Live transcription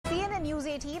News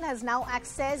 18 has now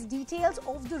accessed details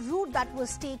of the route that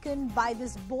was taken by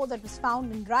this boat that was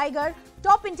found in Raigad.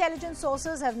 Top intelligence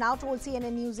sources have now told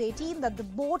CNN News 18 that the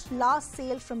boat last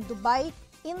sailed from Dubai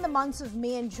in the months of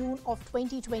May and June of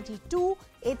 2022.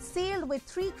 It sailed with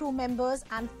 3 crew members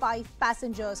and 5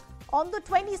 passengers. On the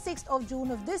 26th of June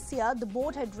of this year, the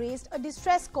boat had raised a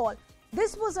distress call.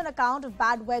 This was on account of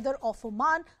bad weather off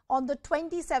Oman. On the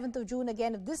 27th of June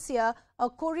again of this year, a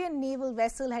Korean naval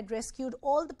vessel had rescued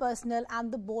all the personnel and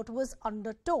the boat was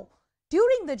under tow.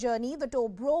 During the journey, the tow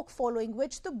broke, following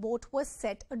which the boat was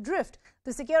set adrift.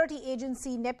 The security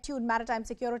agency Neptune Maritime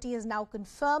Security has now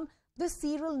confirmed the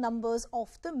serial numbers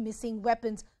of the missing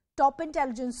weapons. Top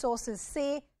intelligence sources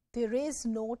say there is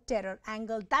no terror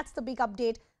angle. That's the big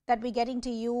update that we're getting to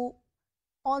you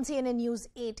on CNN News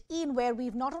 18, where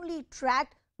we've not only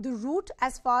tracked the route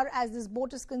as far as this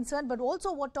boat is concerned, but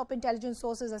also what top intelligence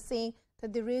sources are saying,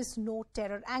 that there is no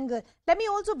terror angle. Let me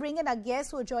also bring in our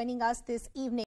guests who are joining us this evening.